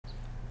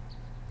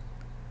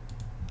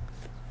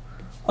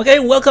Okay,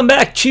 welcome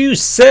back to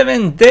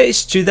 7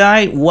 Days to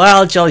Die.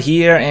 Wild Child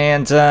here,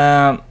 and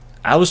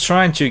I was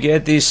trying to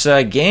get this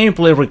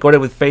gameplay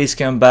recorded with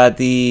Facecam, but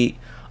the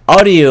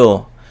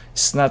audio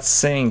is not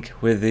synced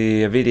with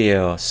the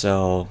video,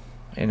 so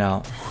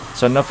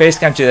so no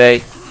Facecam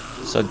today.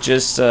 So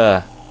just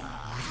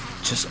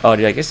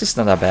audio. I guess it's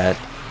not that bad.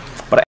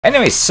 But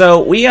anyway,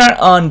 so we are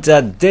on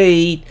the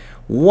day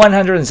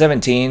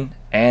 117,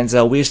 and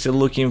we're still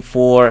looking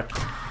for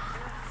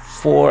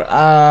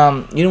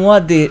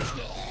the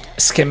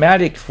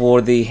schematic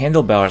for the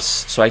handlebars,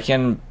 so I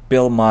can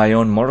build my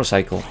own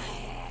motorcycle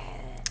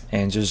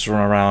and just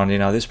run around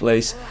this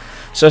place.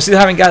 So I still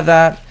haven't got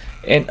that,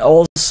 and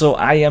also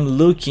I am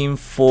looking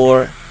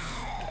for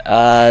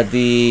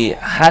the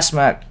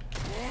hazmat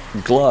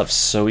gloves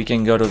so we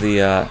can go to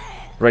the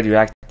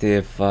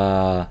radioactive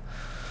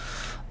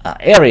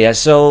area.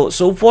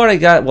 So far I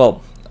got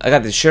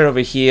the shirt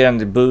over here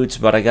and the boots,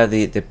 but I got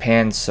the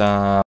pants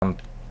back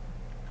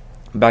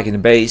in the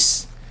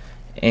base,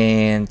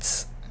 and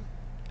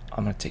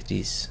I'm gonna take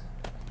these.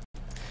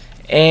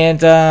 And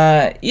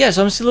yeah,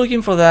 so I'm still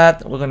looking for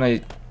that. We're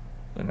gonna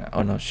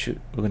oh no, shoot,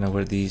 we're gonna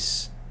wear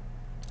these.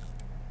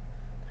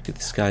 Look at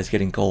this guy's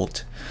getting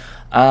cold.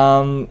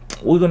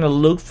 We're gonna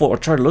look for, or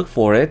try to look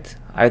for it.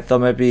 I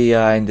thought maybe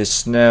in the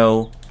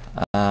snow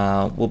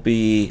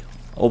we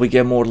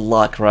get more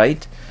luck,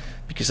 right?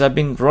 Because I've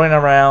been running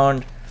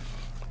around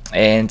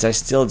and I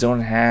still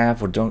don't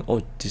have,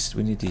 oh,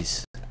 we need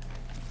these.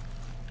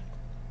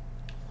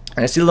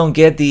 And I still don't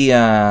get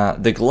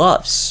the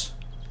gloves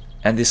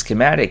and the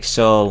schematic.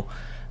 So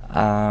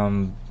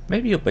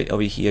maybe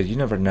over here, you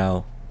never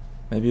know.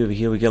 Maybe over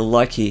here we get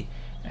lucky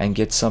and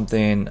get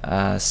something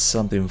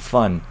something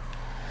fun.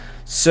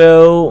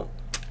 So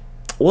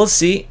we'll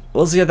see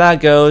how that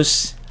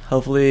goes.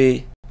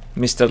 Hopefully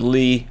Mr.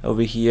 Lee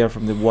over here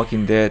from The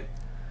Walking Dead,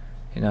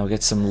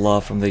 get some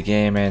love from the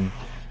game. And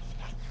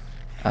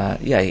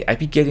yeah, I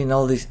be getting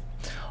all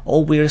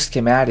weird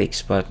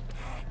schematics, but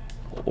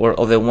or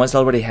the ones I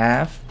already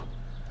have,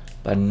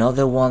 but not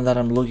the one that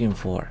I'm looking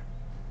for.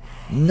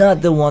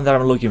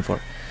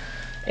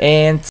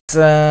 And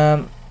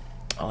oh,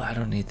 I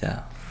don't need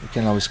that. We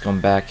can always come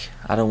back.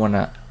 I don't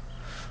wanna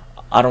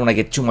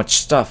get too much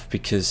stuff,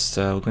 because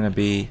we're gonna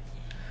be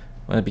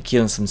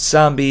killing some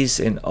zombies,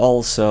 and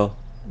also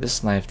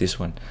let's knife this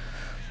one.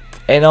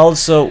 And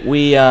also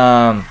we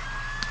want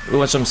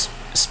some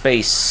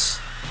space.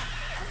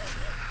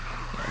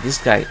 These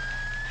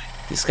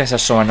guys are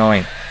so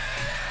annoying.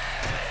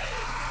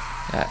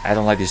 I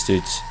don't like these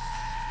dudes.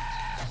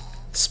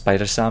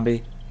 Spider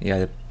zombie, yeah,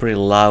 they're pretty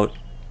loud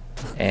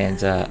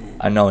and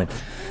annoying.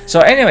 So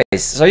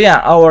anyways, so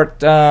yeah, our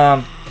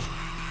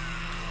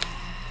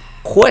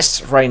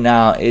quest right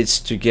now is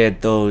to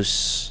get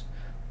those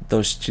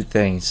two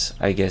things,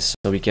 I guess,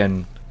 so we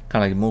can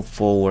kind of like move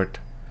forward.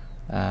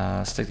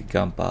 Let's take the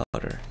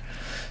gunpowder,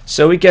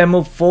 so we can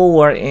move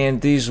forward in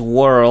this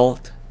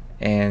world.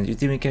 And you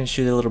think we can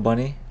shoot a little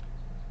bunny?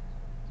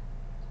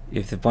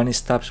 If the bunny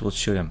stops, we'll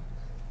shoot him.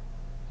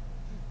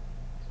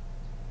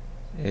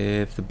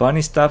 If the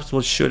bunny stops,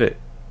 we'll shoot it.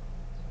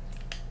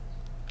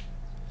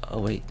 Oh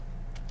wait,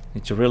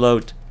 need to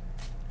reload.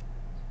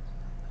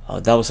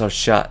 Oh, that was our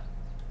shot.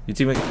 You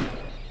think we...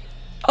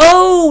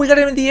 Oh, we got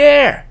him in the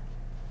air.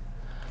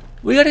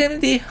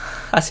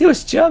 As he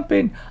was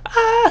jumping.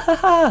 Ah, ha,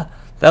 ha.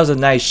 That was a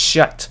nice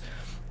shot.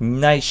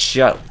 Nice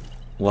shot,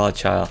 Wild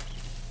Child.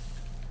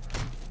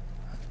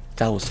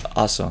 That was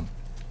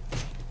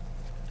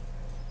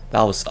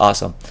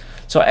awesome.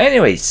 So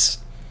anyways,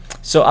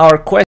 so our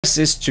quest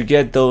is to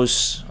get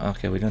those.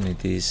 Okay, we don't need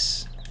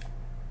these.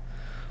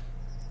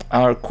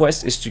 Our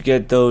quest is to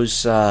get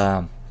those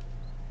two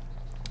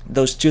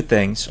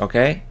things,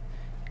 okay?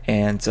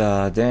 And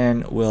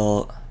then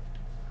we'll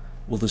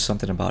do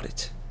something about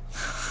it.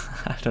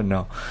 I don't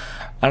know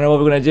what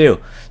we're gonna do.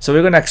 So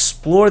we're gonna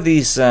explore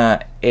this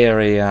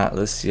area.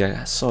 Let's see.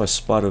 I saw a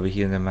spot over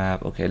here in the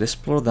map. Okay, let's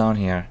explore down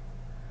here.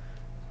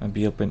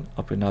 Maybe open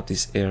up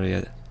this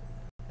area.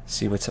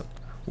 See what's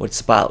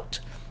about.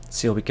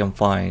 See what we can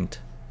find.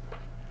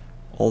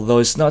 Although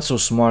it's not so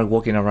smart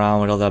walking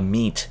around with all that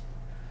meat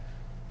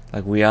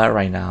like we are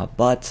right now,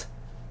 but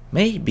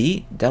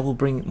maybe that will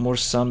bring more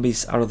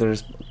zombies out of their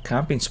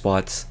camping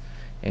spots,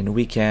 and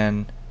we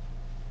can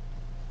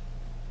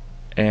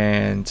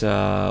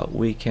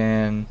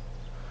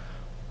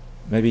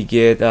maybe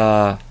get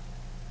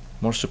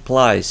more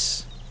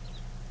supplies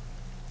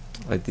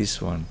like this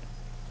one.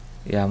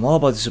 Yeah, I'm all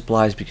about the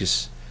supplies,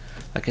 because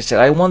like I said,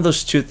 I want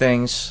those two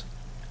things.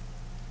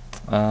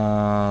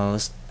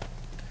 Let's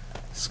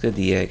get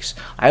the eggs.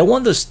 I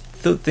want those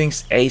two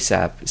things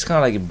ASAP. It's kind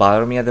of like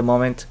bothering me at the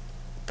moment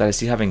that I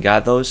still haven't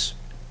got those.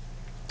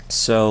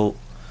 So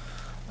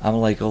I'm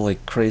like all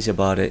like crazy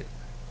about it.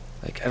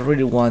 Like I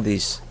really want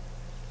these.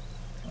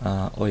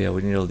 Oh yeah,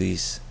 we need all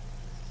these.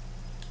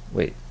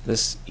 Wait,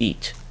 let's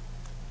eat.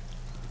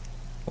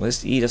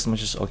 Let's eat as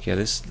much as okay.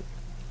 Let's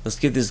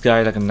give this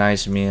guy like a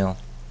nice meal.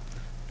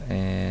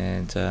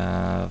 And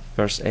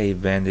first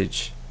aid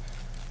bandage,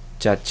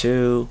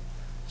 tattoo,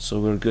 So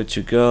we're good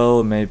to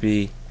go.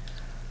 Maybe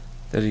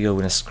there you go. We're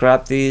gonna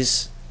scrap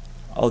these.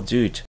 Oh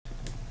dude,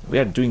 we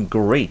are doing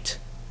great.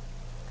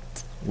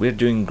 We're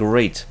doing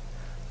great.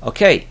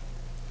 Okay.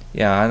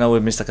 Yeah, I know we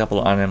missed a couple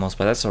of animals,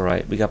 but that's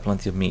alright. We got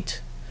plenty of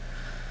meat.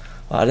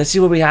 Let's see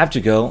where we have to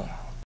go.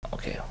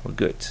 Okay, we're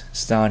good.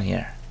 It's down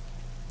here.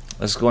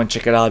 Let's go and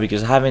check it out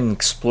because I haven't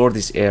explored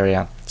this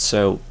area.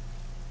 So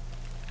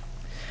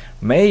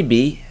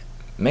maybe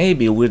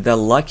we're that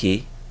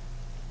lucky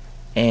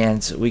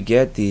and we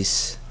get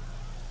these.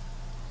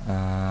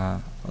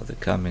 Oh, they're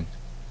coming.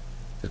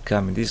 They're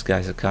coming. These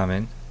guys are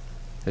coming.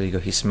 There you go.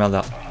 He smelled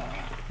up.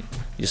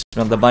 You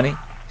smell the bunny? You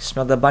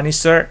smell the bunny,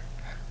 sir?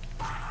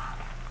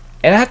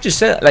 And I have to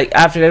say, like,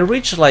 after I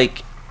reach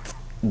like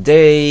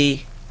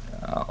day,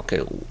 okay,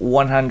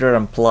 100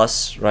 and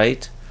plus,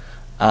 right?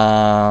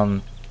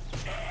 I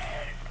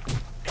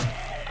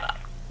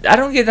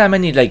don't get that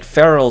many like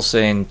ferals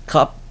and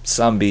cup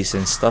zombies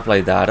and stuff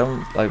like that. I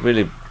don't like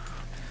really.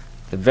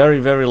 They're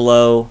very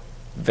low,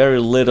 very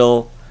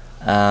little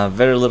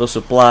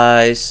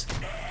supplies.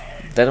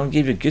 They don't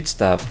give you good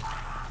stuff,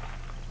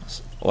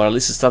 or at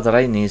least the stuff that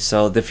I need.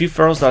 So the few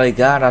ferals that I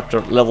got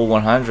after level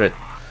 100,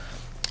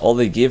 all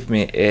they give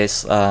me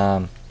is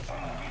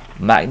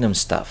magnum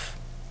stuff,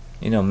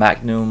 you know,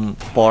 magnum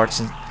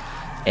parts,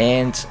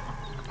 and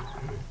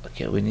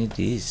okay, we need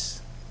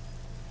these.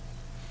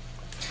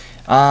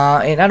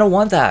 And I don't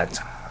want that.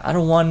 I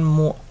don't want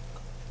more.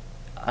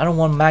 I don't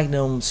want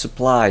magnum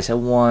supplies. I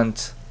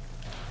want,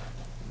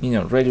 you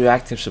know,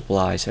 radioactive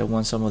supplies. I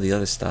want some of the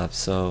other stuff.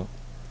 So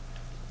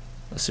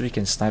let's see if we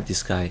can snipe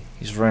this guy.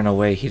 He's running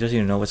away. He doesn't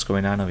even know what's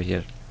going on over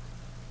here.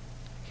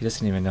 He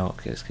doesn't even know.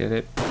 Okay, let's get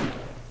it.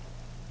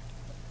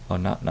 Oh,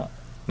 no. No,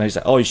 he's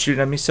like, oh, you're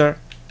shooting at me, sir?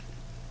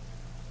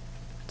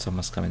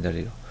 Someone's coming. There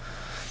you go.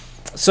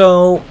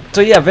 So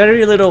yeah,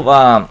 very little.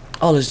 Oh,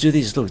 let's do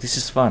this. Look, this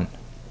is fun.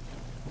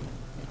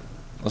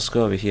 Let's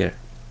go over here.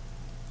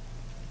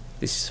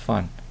 This is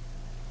fun.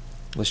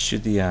 Let's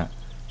shoot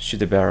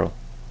the barrel.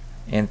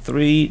 And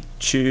 3,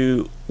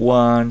 2,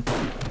 1.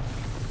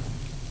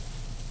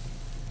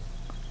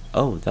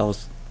 Oh, that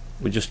was.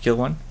 We just killed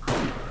one.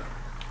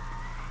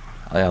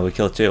 Oh yeah, we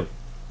killed 2.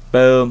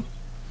 Boom.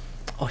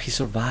 Oh, he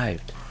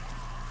survived.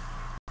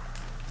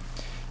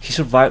 He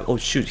survived. Oh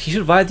shoot, he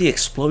survived the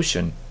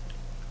explosion.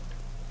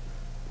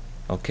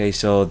 Okay,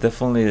 so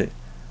definitely.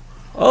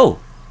 Oh,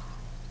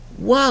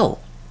 wow.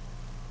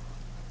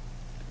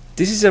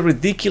 This is a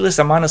ridiculous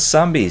amount of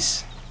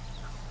zombies.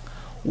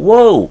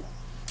 Whoa,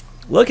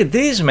 look at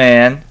this,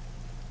 man.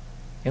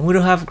 And we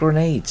don't have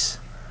grenades.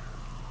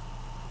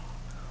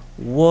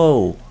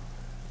 Whoa.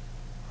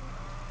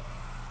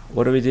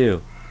 What do we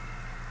do?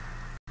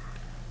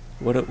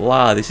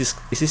 Wow, this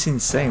is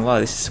insane. Wow,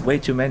 this is way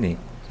too many.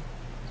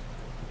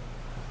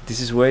 This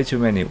is way too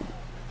many.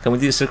 Can we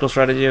do a circle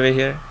strategy over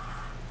here?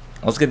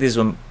 Let's get this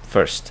one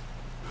first.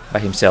 By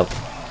himself.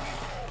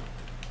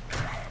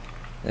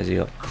 There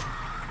you go.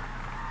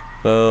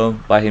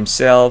 Boom. By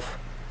himself.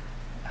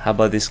 How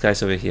about these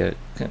guys over here?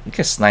 We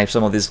can snipe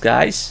some of these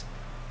guys.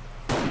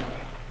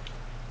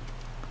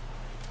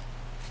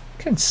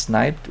 Can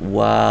snipe.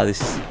 Wow,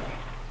 this is.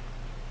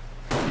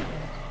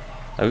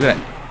 We're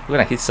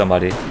gonna hit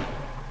somebody.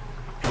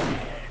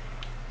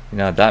 You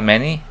know, that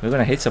many? We're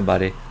gonna hit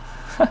somebody.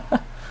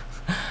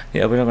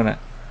 Yeah, we're not gonna.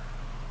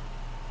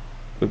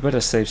 We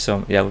better save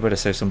some. Yeah, we better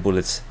save some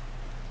bullets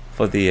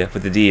for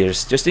the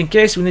deers, just in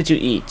case we need to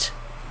eat.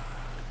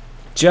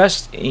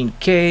 Just in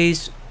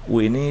case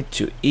we need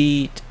to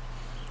eat.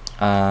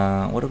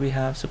 What do we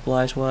have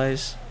supplies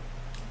wise?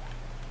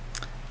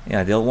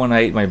 Yeah, they'll wanna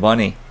eat my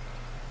bunny.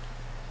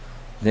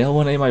 They'll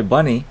wanna eat my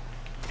bunny.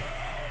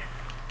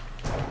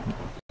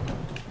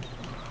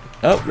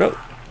 Oh, no.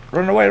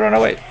 Run away, run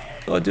away.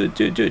 Oh,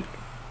 dude.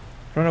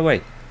 Run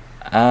away.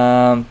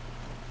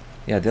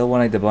 Yeah, they'll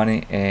want to eat the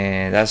bunny,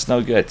 and that's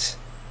no good.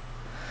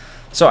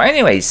 So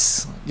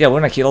anyways, yeah, we're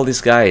gonna kill all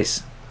these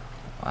guys.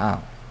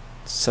 Wow.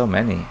 So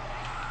many.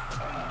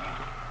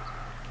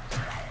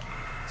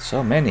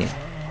 So many.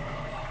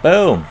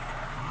 Boom.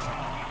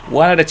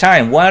 One at a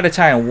time, one at a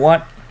time.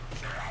 One.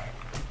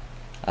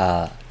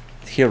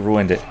 He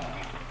ruined it.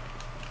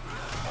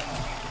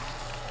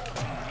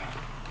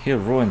 He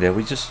ruined it.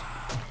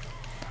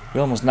 We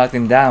almost knocked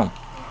him down.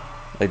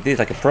 Like this,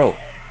 like a pro.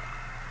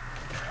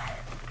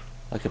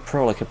 Like a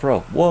pro.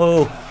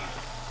 Whoa.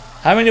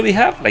 How many do we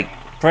have? Like,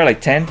 probably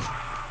like 10.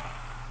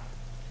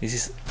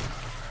 This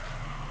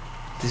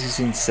is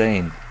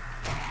insane.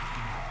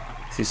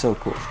 This is so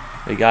cool.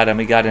 We got him.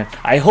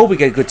 I hope we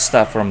get good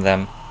stuff from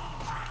them.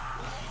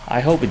 I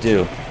hope we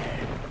do.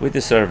 We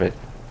deserve it.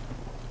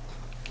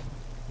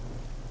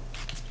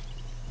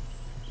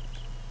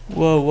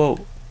 Whoa.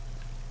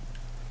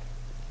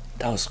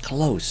 That was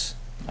close.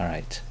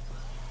 Alright.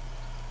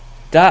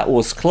 That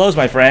was close,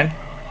 my friend.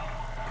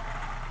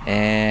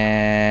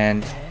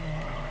 And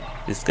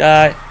this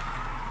guy.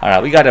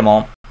 Alright, we got them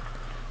all.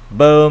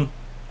 Boom.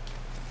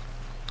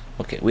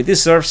 Okay, we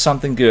deserve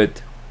something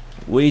good.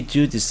 We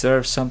do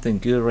deserve something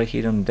good right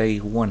here on day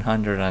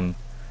 100 and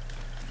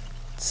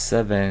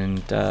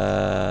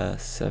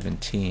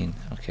 17.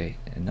 Okay,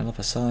 and all of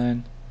a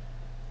sudden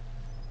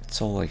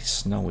it's all like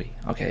snowy.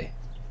 Okay.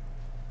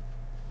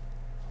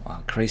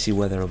 Wow, crazy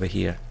weather over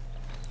here.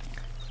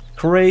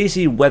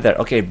 Crazy weather.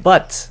 Okay,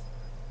 but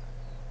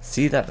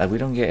see that, like, we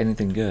don't get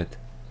anything good.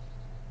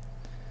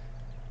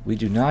 We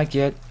do not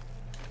get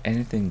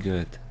anything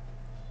good.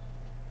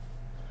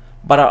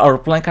 But our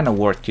plan kind of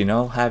worked, you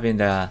know, having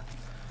the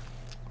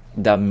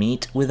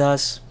meat with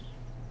us.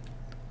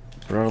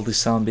 Brought all the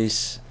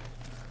zombies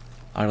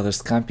out of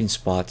those camping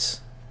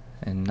spots,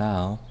 and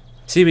now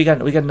see, we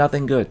got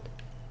nothing good.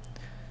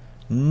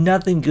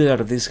 Nothing good out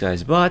of these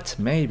guys. But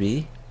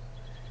maybe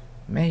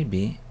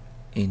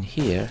in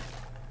here.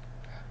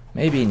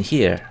 Maybe in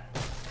here.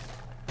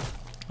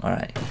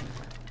 Alright.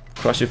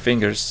 Cross your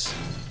fingers.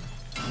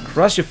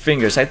 Cross your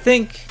fingers. I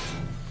think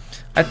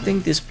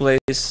this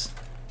place.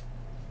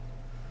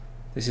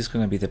 This is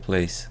gonna be the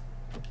place.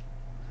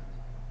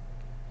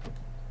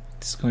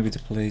 This is gonna be the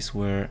place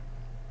where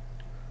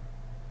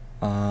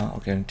okay, I'm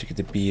gonna take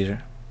the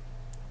beer.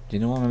 You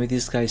know what, maybe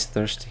this guy is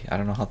thirsty. I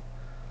don't know how.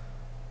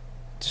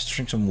 Just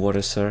drink some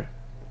water, sir.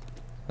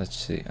 Let's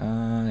see.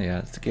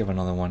 Yeah, let's give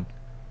another one.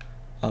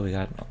 Oh, we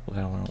got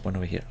one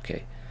over here.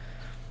 Okay.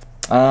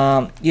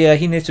 Yeah,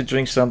 he needs to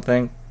drink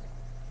something.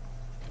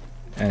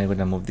 And we're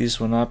gonna move this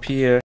one up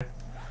here,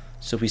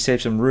 so we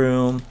save some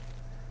room.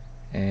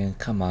 And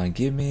come on,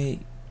 give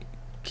me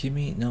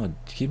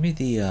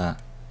the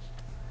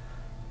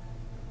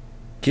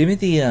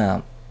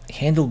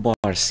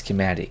handlebar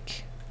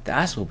schematic.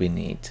 That's what we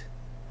need.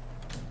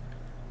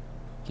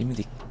 Give me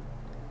the.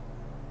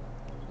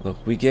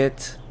 Look, we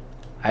get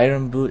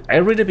iron boot. I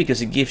read it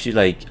because it gives you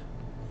like,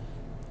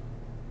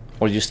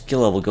 or your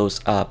skill level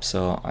goes up.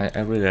 So I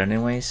read it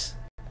anyways.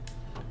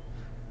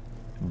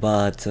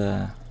 But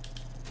I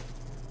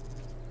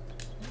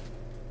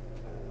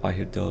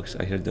hear dogs.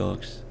 I hear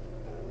dogs.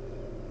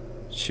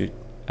 Shoot!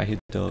 I hear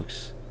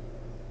dogs.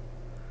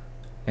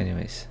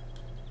 Anyways.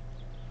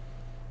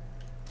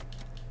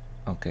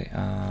 Okay.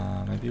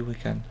 Maybe we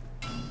can.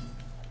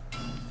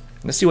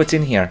 Let's see what's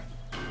in here.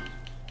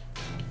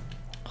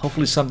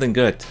 Hopefully something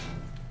good.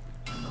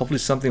 Hopefully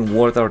something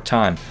worth our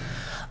time.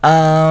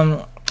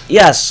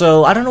 Yeah,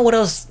 so I don't know what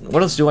else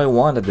do I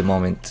want at the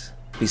moment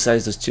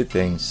besides those two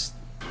things.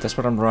 That's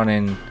what I'm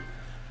running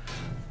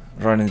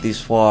this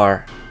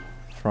far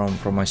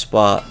from my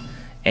spot.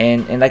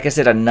 And like I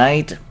said, at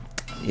night,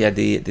 yeah,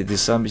 the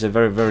zombies are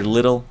very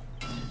little,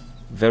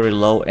 very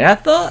low. And I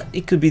thought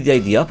it could be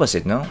the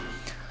opposite, no?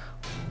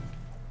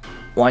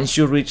 Once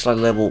you reach like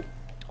level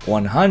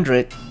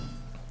 100,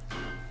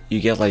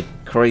 you get like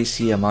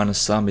crazy amount of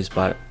zombies,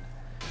 but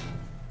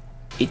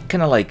it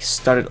kind of like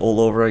started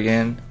all over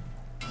again.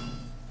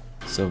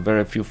 So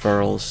very few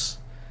ferals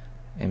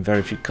and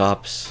very few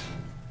cops.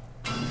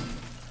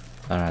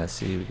 Alright, let's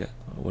see,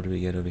 what do we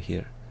get over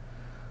here?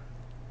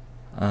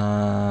 We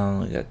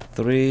got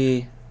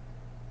 3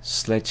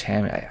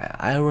 sledgehammer.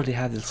 I already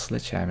have the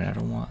sledgehammer.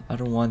 I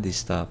don't want this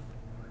stuff.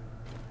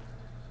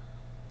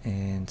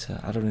 And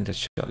I don't need a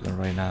shotgun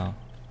right now.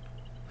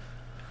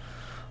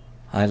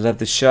 I left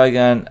the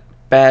shotgun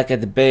back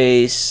at the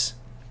base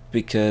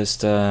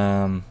because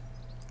I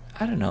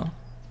don't know,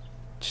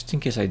 just in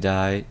case I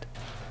died.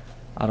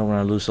 I don't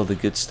want to lose all the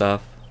good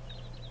stuff,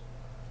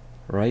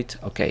 right?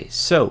 Okay,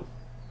 so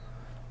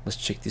let's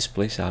check this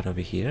place out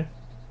over here.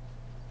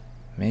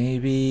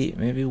 Maybe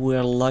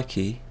we're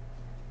lucky.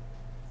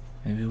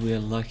 Maybe we're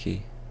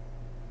lucky.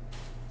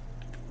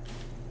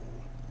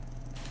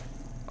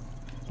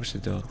 Where's the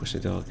dog? Where's the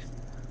dog?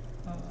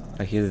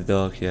 I hear the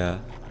dog, yeah.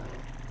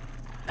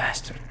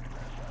 Bastard.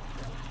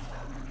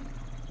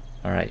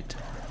 Alright.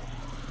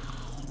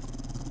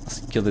 Let's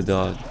kill the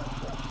dog.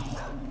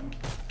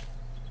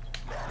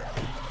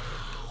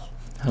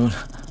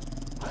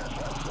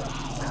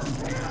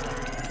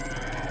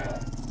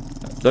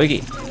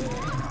 Doggy.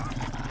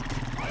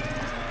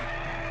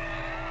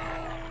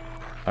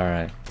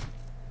 Alright.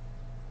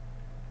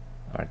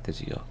 Alright, there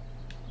you go.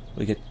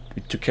 We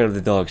took care of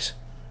the dogs.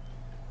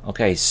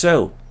 Okay,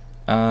 so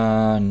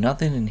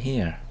nothing in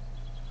here.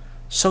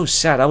 So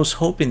sad. I was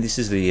hoping this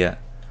is the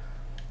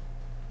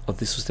oh,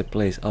 this was the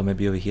place. Oh,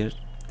 maybe over here.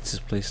 This is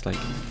a place like.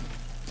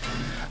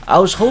 I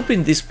was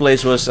hoping this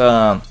place was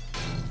our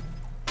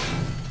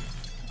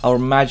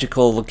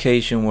magical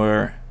location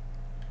where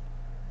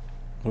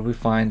we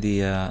find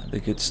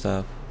the good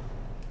stuff.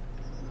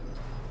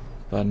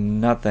 But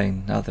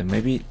nothing.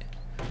 Maybe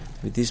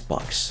with this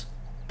box.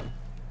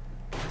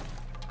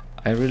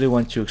 I really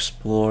want to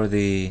explore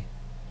the.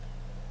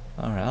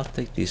 Alright, I'll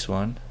take this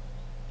one.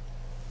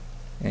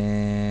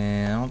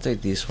 And I'll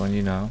take this one,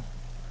 you know,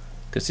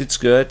 because it's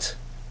good.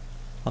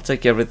 I'll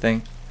take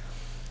everything.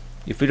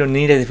 If we don't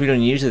need it, if we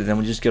don't use it, then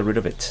we'll just get rid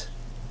of it.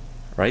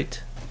 Right?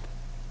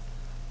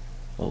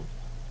 Oh.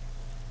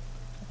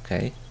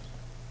 Okay.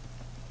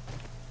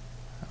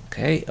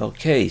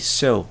 Okay,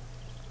 so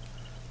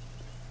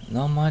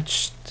not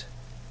much.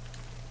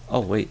 Oh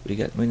wait,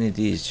 we need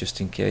these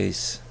just in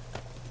case.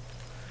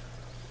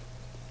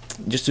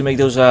 Just to make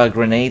those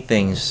grenade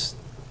things.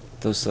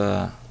 Those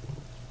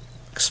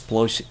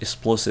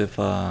explosive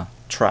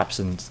traps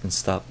and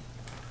stuff.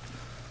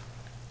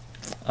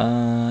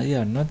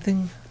 Yeah,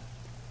 nothing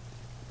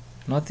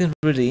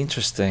really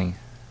interesting.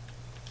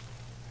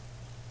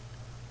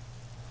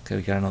 Okay,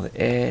 we got another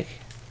egg.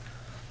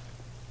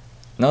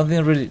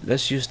 Nothing really.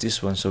 Let's use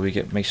this one so we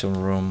can make some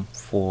room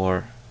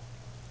for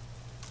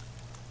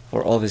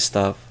all this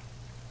stuff.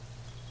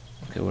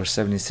 Okay, we're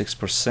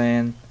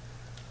 76%.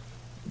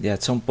 Yeah,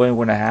 at some point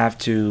we're gonna have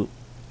to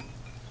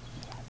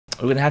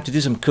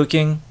do some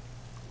cooking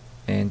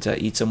and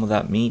eat some of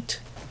that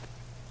meat.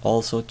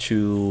 Also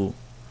to,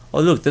 oh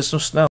look, there's no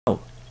snow.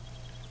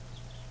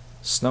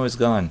 Snow is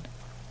gone.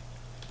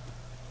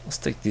 Let's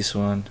take this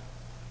one.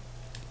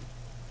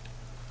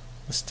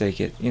 Let's take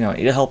it. You know,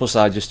 it'll help us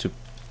out just to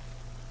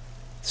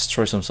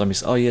destroy some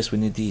zombies. Oh yes, we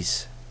need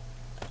these.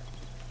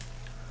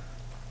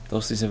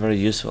 Those things are very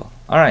useful.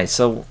 Alright,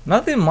 so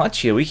nothing much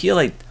here. We heal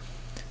like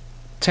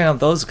 10 of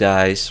those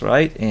guys,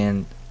 right?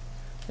 And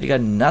you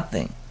got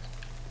nothing.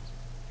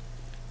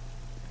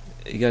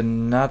 You got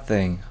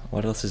nothing.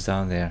 What else is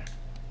down there?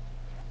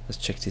 Let's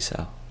check this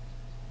out.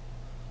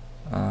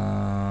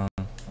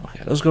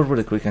 Okay, let's go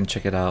really quick and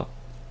check it out.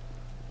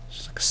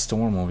 There's like a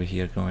storm over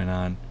here going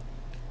on.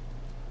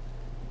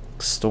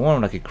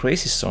 Storm, like a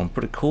crazy storm.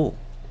 Pretty cool.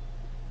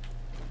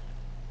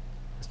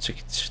 Let's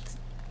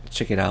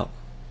check it out.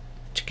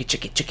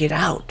 Check it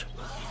out.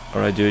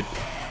 Alright, dude.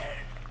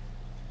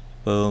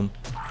 Boom.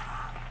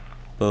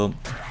 Boom.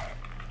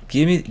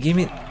 Give me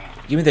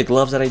the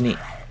gloves that I need.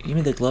 Give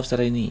me the gloves that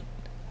I need.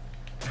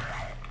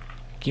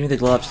 Give me the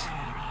gloves.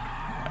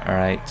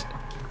 Alright.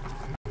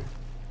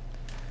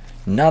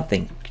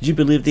 Nothing. Could you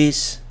believe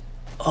this?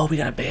 Oh, we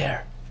got a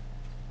bear.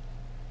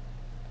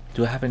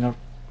 Do I have enough?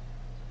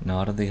 No,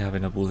 I don't think I have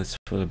enough bullets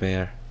for the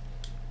bear.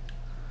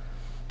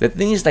 The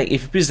thing is, like,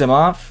 if you piss them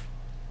off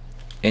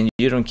and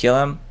you don't kill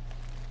them,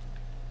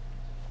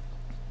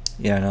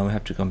 yeah, no, we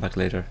have to come back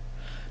later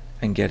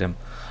and get them.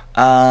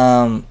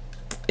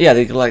 Yeah,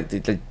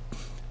 they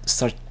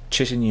start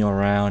chasing you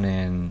around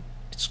and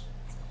it's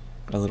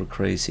a little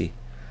crazy.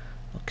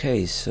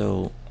 Okay,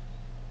 so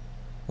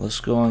let's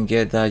go and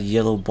get that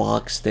yellow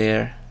box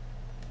there.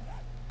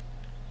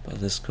 But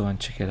let's go and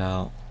check it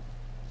out.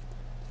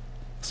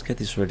 Let's get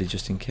this ready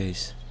just in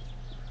case.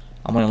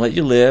 I'm gonna let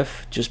you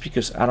live just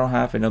because I don't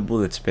have enough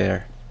bullets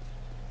spare.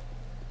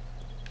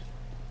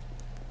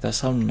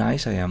 That's how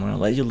nice I am. I'm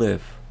gonna let you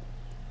live.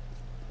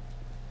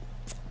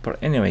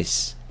 But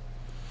anyways,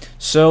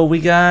 so we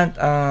got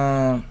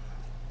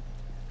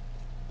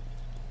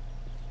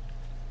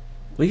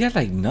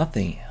like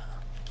nothing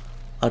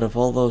out of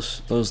all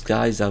those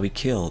guys that we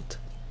killed.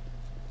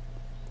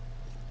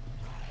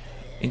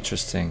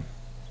 Interesting.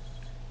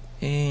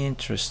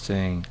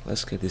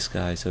 Let's get these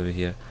guys over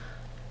here.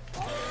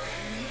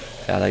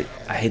 I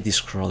hate these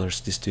crawlers,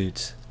 these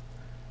dudes.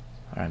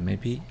 Alright,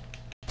 maybe,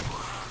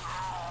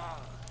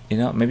 you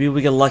know, maybe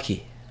we get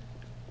lucky.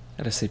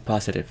 Gotta stay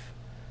positive.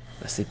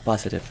 Let's stay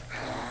positive.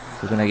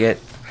 We're gonna get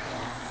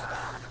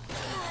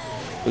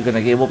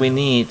what we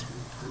need.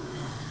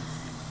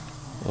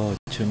 Oh,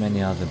 too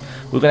many of them.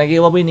 We're gonna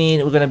get what we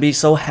need. We're gonna be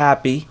so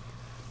happy,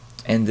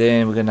 and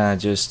then we're gonna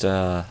just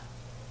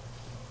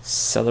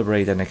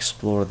celebrate and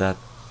explore that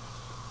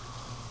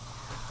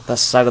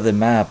side of the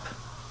map.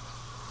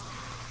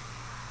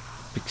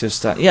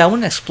 Because yeah, I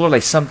want to explore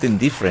like something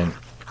different.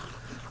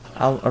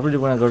 I really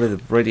want to go to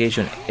the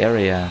radiation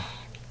area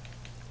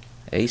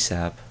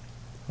ASAP.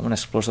 I want to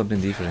explore something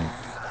different.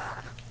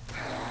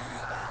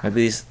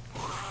 Maybe this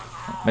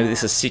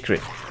is a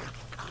secret.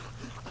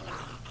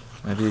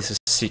 Maybe this is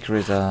a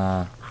secret.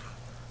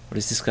 What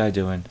is this guy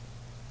doing?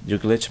 You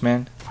glitch,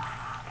 man?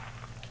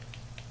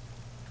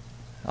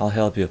 I'll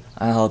help you.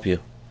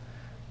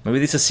 Maybe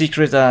this is a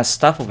secret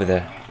stuff over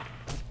there.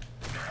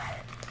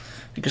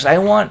 Because I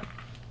want.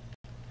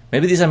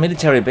 Maybe this is a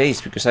military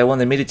base because I want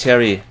the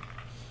military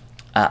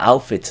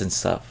outfits and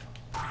stuff.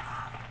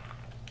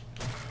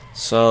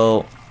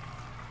 So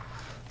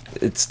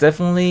it's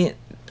definitely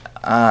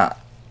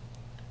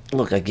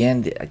look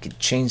again. I could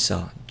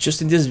chainsaw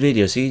just in this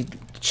video. See,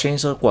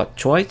 chainsaw what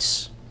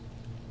twice?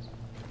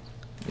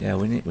 Yeah,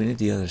 we need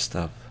the other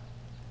stuff.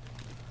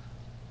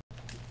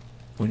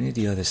 We need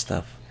the other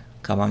stuff.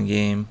 Come on,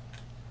 game.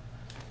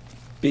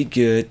 Be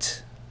good.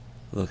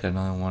 Look,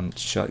 another one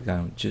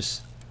shotgun.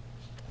 Just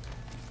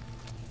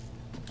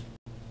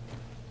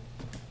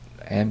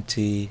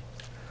empty.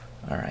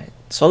 All right.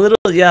 So a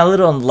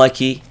little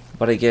unlucky,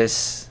 but I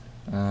guess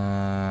you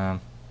know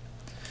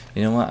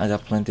what? I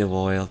got plenty of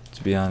oil,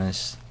 to be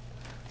honest.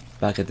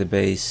 Back at the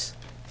base.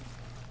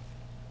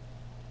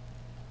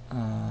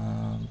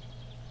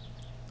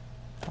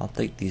 I'll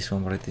take this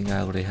one, but I think I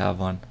already have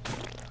one.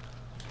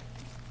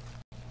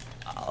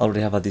 I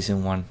already have a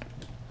decent one.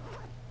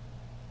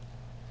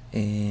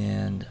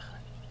 And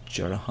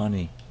jar of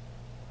honey.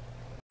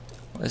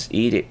 Let's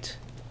eat it.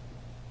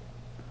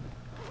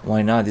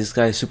 Why not? This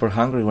guy is super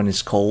hungry when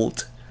it's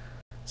cold.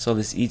 So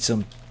let's eat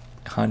some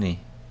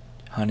honey.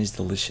 Honey's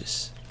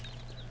delicious.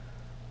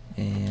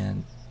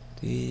 And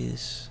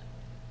this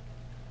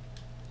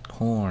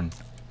corn.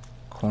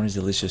 Corn is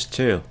delicious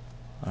too.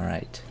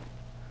 Alright.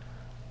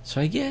 So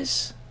I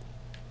guess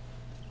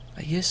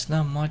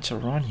not much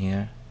around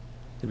here.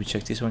 Did we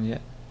check this one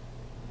yet?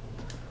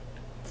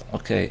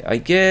 Okay, I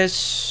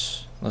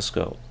guess let's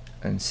go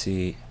and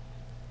see.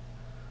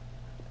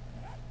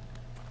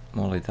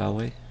 More like that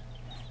way.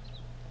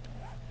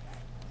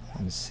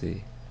 Let me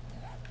see.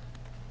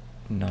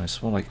 No,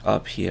 it's more like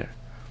up here.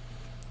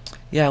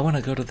 Yeah, I want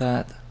to go to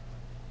that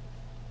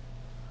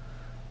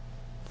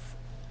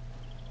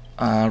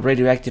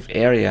radioactive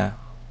area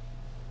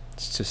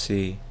just to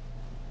see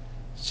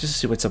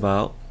what's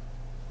about.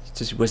 Just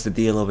to see what's the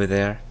deal over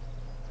there.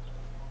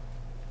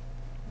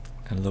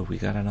 And look, we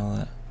got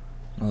another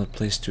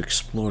place to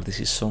explore. This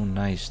is so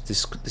nice.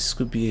 This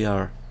could be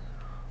our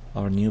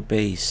new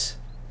base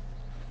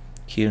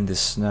here in the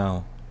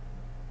snow.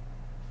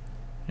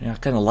 Yeah, I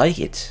kind of like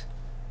it.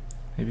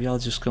 Maybe I'll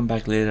just come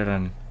back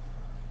later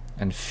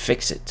and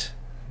fix it.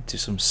 Do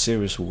some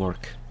serious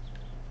work.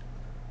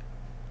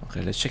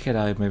 Okay, let's check it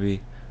out.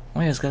 Maybe.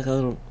 Oh yeah, it's got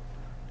a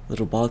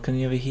little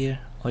balcony over here.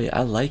 Oh yeah,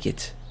 I like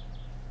it.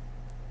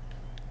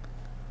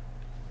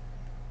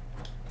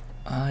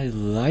 I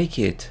like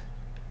it.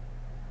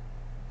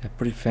 Yeah,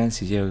 pretty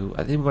fancy. Yeah,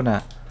 I think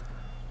we're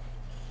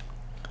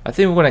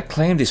gonna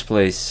claim this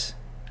place,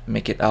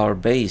 make it our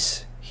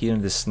base here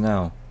in the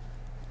snow.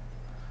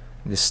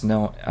 In the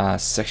snow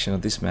section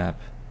of this map.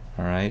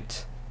 All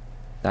right,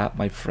 that,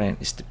 my friend,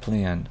 is the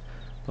plan.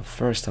 But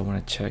first, I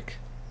want to check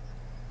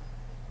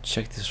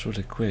this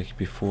really quick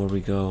before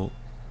we go.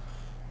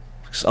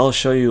 Because I'll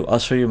show you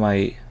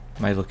my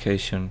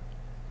location,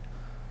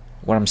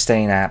 where I'm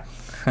staying at,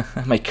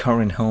 my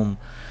current home,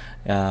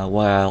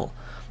 while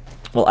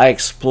I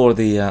explore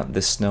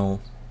the snow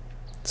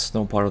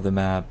part of the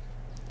map.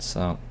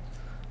 So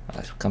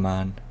come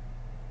on.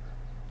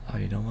 Oh,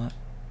 you know what?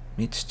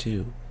 Meat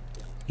stew.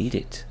 Eat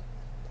it.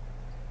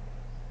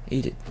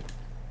 Eat it.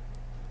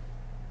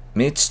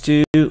 Meat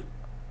stew.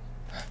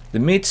 The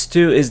meat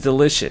stew is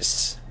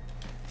delicious.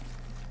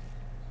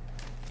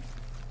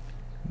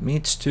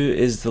 Meat stew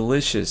is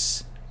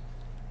delicious.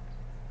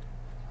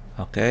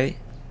 Okay.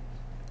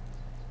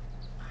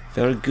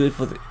 Very good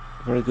for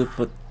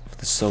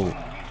the soul.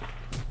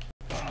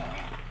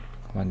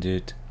 Come on,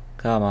 dude.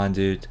 Come on,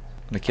 dude.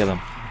 I'm gonna kill him.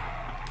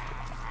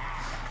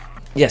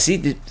 Yeah, see,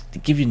 they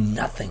give you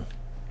nothing.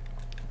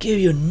 Give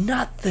you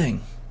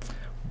nothing.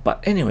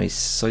 But anyways,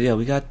 so yeah,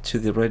 we got to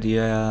the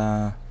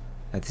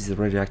this is the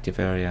radioactive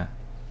area.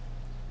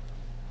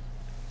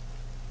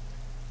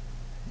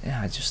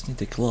 Yeah, I just need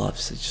the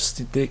gloves.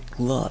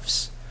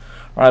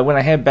 Alright, when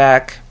I head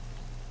back,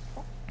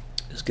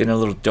 it's getting a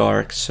little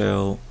dark,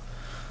 so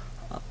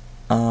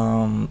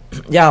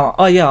yeah,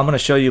 oh yeah, I'm gonna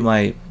show you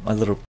my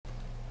little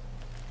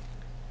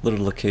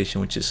location,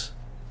 which is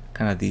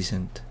kinda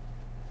decent.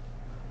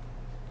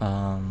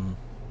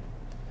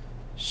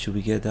 Should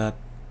we get that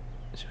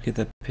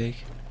pig?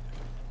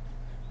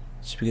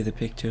 Should we get the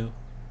pig too?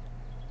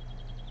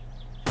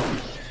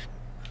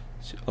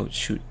 Oh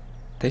shoot,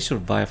 they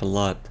survive a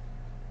lot.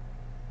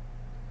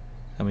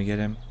 Can we get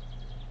him?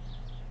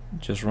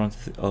 Just run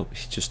through. Oh,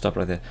 he just stopped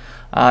right there.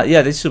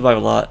 Yeah, they survive a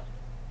lot.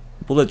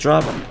 Bullet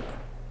drop?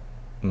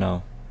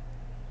 No.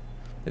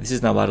 This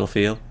is not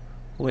battlefield.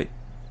 Wait.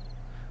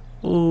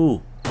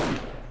 Ooh.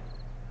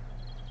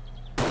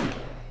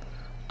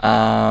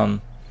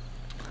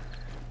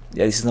 Yeah,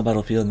 this is not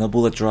battlefield. No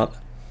bullet drop.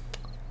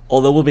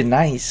 Although it would be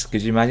nice.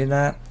 Could you imagine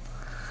that?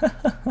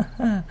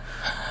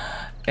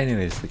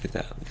 Anyways, look at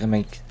that. We can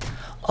make.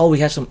 Oh, we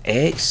have some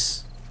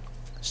eggs.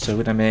 So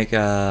we're gonna make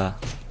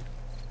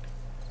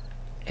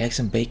eggs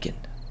and bacon.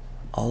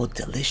 Oh,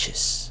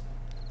 delicious.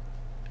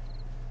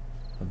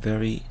 A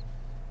very,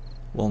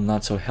 well,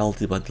 not so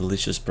healthy but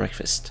delicious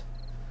breakfast.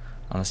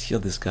 Let's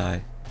kill this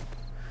guy.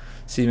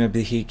 See,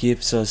 maybe he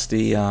gives us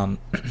the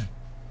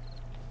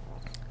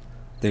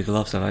the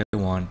gloves that I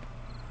want.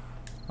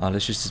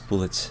 Let's use these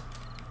bullets.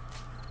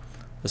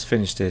 Let's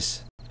finish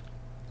this.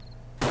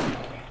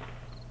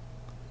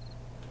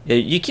 Yeah,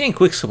 you can't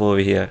quickscope over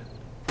here.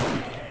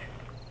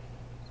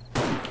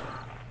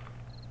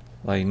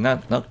 Like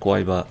not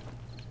quite, but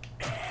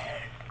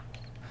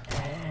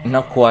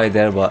not quite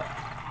there, but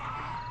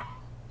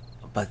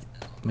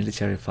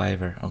military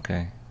fiber.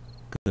 Okay,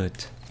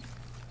 good.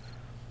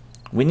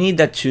 We need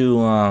that to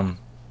oh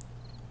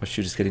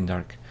shoot, it's getting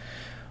dark.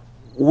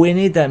 We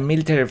need that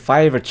military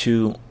fiber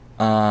to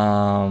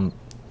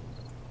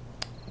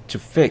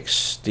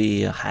fix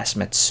the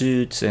hazmat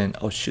suits and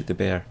oh shoot, the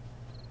bear.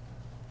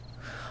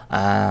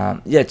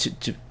 Yeah,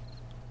 to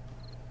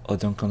oh,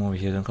 don't come over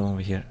here, don't come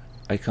over here.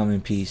 I come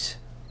in peace.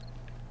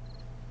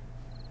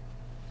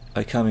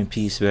 I come in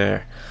peace,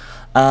 bear.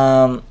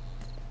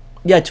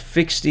 Yeah, to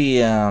fix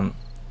the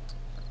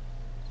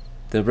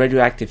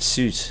radioactive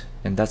suit,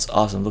 and that's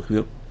awesome. Look,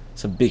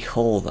 it's a big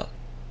hole that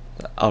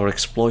our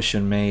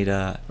explosion made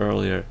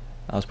earlier.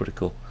 That was pretty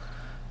cool.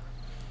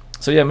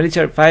 So yeah,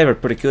 military fiber,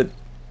 pretty good.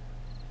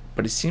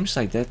 But it seems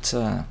like that's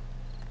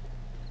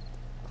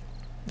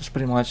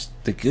pretty much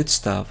the good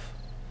stuff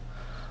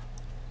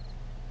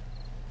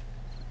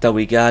that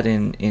we got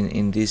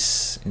in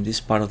this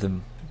part of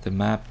the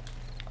map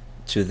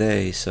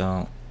today,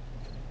 so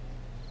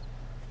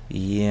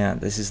yeah,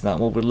 this is not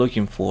what we're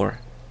looking for.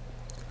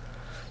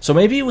 So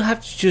maybe we'll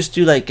have to just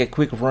do like a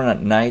quick run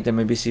at night and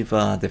maybe see if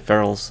the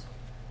ferals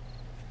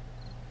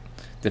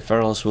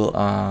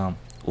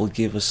will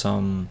give us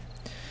some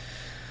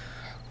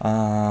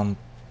of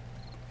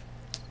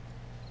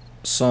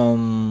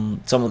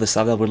the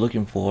stuff that we're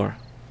looking for.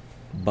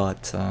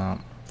 But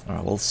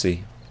alright, we'll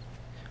see.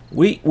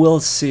 We will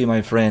see,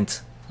 my friend.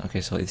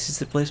 Okay, so this is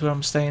the place where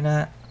I'm staying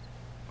at.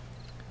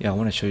 Yeah, I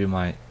want to show you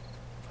my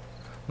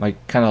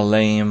kind of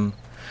lame.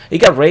 It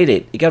got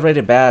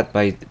rated bad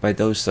by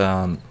those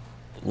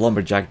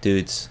lumberjack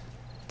dudes.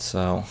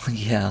 So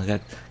yeah, I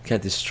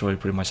got destroyed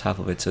pretty much half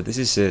of it. So this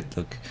is it.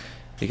 Look,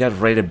 it got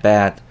rated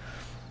bad,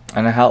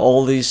 and I had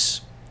all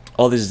these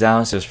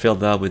downstairs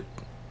filled up with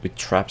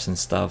traps and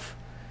stuff,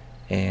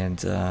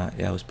 and yeah,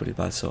 it was pretty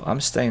bad. So I'm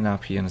staying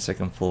up here on the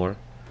second floor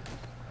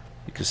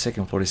because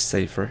second floor is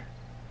safer.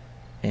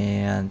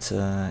 And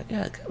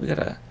yeah, we got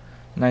a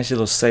nice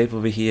little safe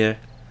over here.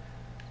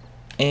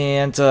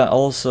 And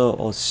also,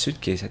 oh,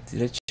 suitcase.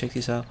 Did I check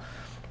this out?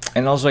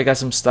 And also, I got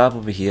some stuff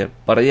over here.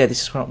 But yeah,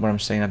 this is where I'm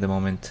staying at the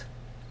moment.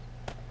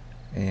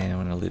 And I'm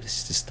gonna leave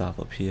this stuff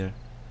up here,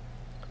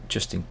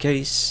 just in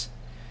case.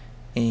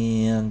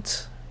 And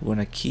we're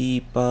gonna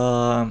keep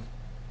most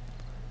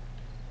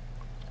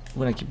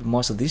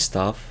of this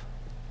stuff.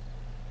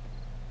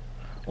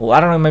 Well, I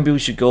don't know. Maybe we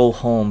should go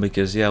home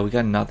because yeah, we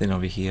got nothing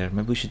over here.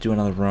 Maybe we should do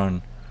another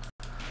run.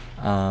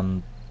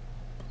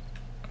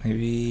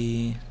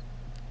 Maybe.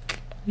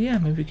 Yeah,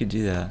 maybe we could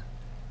do that.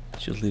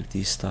 Should leave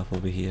these stuff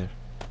over here.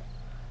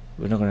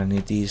 We're not gonna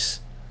need these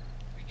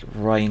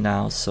right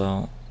now,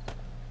 so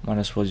might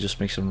as well just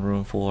make some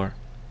room for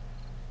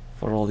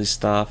all this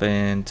stuff.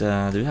 And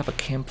do we have a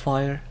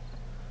campfire?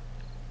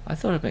 I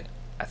thought I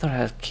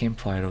had a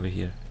campfire over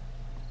here.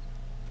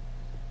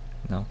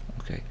 No,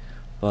 okay,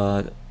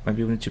 but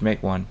maybe we need to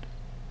make one.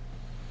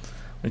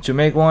 We need to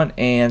make one,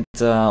 and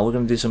we're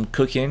gonna do some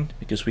cooking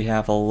because we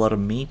have a lot of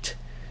meat.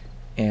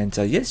 And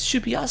yes, it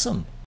should be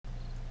awesome.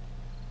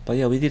 But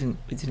yeah, we didn't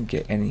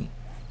get any.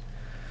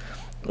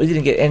 We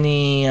didn't get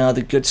any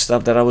the good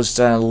stuff that I was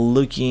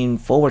looking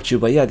forward to.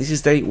 But yeah, this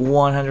is day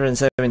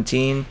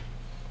 117,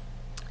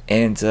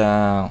 and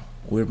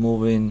we're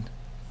moving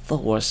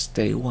towards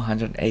day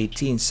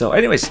 118. So,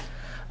 anyways,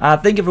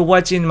 thank you for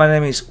watching. My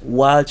name is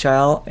Wild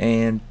Child,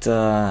 and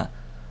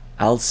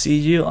I'll see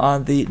you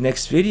on the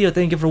next video.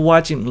 Thank you for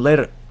watching.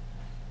 Later.